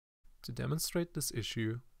To demonstrate this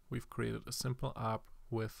issue, we've created a simple app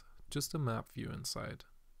with just a map view inside.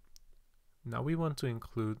 Now we want to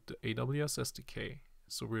include the AWS SDK,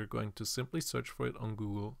 so we're going to simply search for it on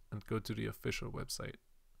Google and go to the official website.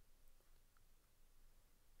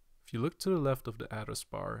 If you look to the left of the address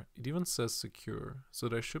bar, it even says secure, so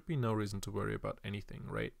there should be no reason to worry about anything,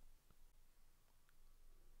 right?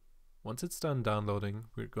 Once it's done downloading,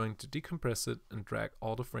 we're going to decompress it and drag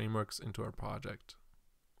all the frameworks into our project.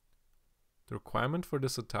 The requirement for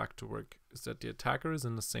this attack to work is that the attacker is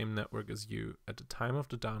in the same network as you at the time of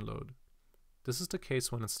the download. This is the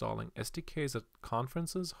case when installing SDKs at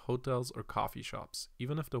conferences, hotels, or coffee shops,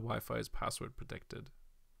 even if the Wi-Fi is password protected.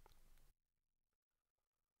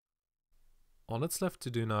 All that's left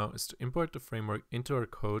to do now is to import the framework into our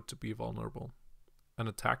code to be vulnerable. An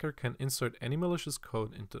attacker can insert any malicious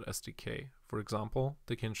code into the SDK. For example,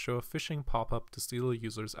 they can show a phishing pop-up to steal a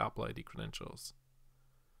user's Apple ID credentials.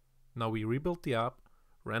 Now we rebuilt the app,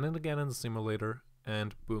 ran it again in the simulator,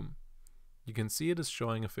 and boom. You can see it is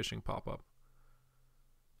showing a phishing pop-up.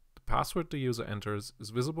 The password the user enters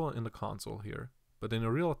is visible in the console here, but in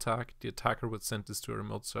a real attack, the attacker would send this to a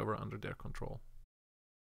remote server under their control.